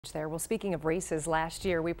There. Well, speaking of races, last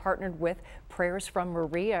year we partnered with Prayers from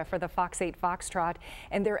Maria for the Fox 8 Foxtrot,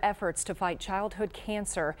 and their efforts to fight childhood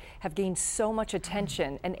cancer have gained so much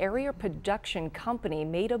attention. An area production company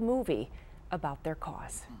made a movie about their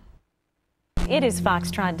cause. It is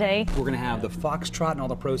Foxtrot Day. We're going to have the Foxtrot, and all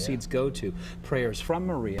the proceeds go to Prayers from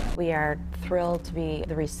Maria. We are thrilled to be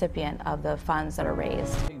the recipient of the funds that are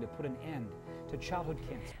raised. To put an end to childhood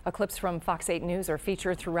cancer. Clips from Fox 8 News are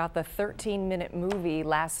featured throughout the 13-minute movie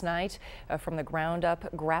last night. From the ground up,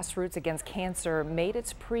 Grassroots Against Cancer made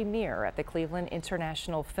its premiere at the Cleveland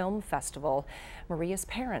International Film Festival. Maria's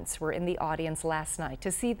parents were in the audience last night to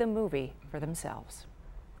see the movie for themselves.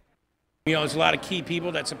 You know, there's a lot of key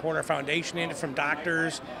people that support our foundation in it, from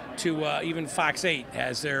doctors to even Fox 8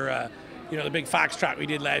 has their, the big Foxtrot we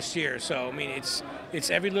did last year. So, I mean, it's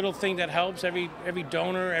every little thing that helps, every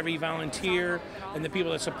donor, every volunteer, and the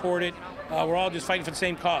people that support it. We're all just fighting for the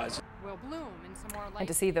same cause. And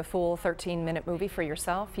to see the full 13-minute movie for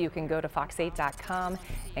yourself, you can go to fox8.com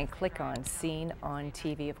and click on Seen on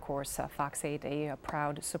TV. Of course, Fox 8, a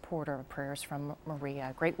proud supporter of Prayers from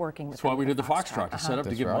Maria. Great working with them. That's why we did the Foxtrot, to set up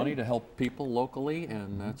to give money to help people locally,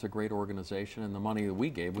 and that's a great organization. And the money that we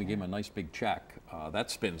gave them a nice big check. That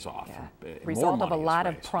spins off. Result of a lot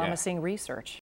of promising research.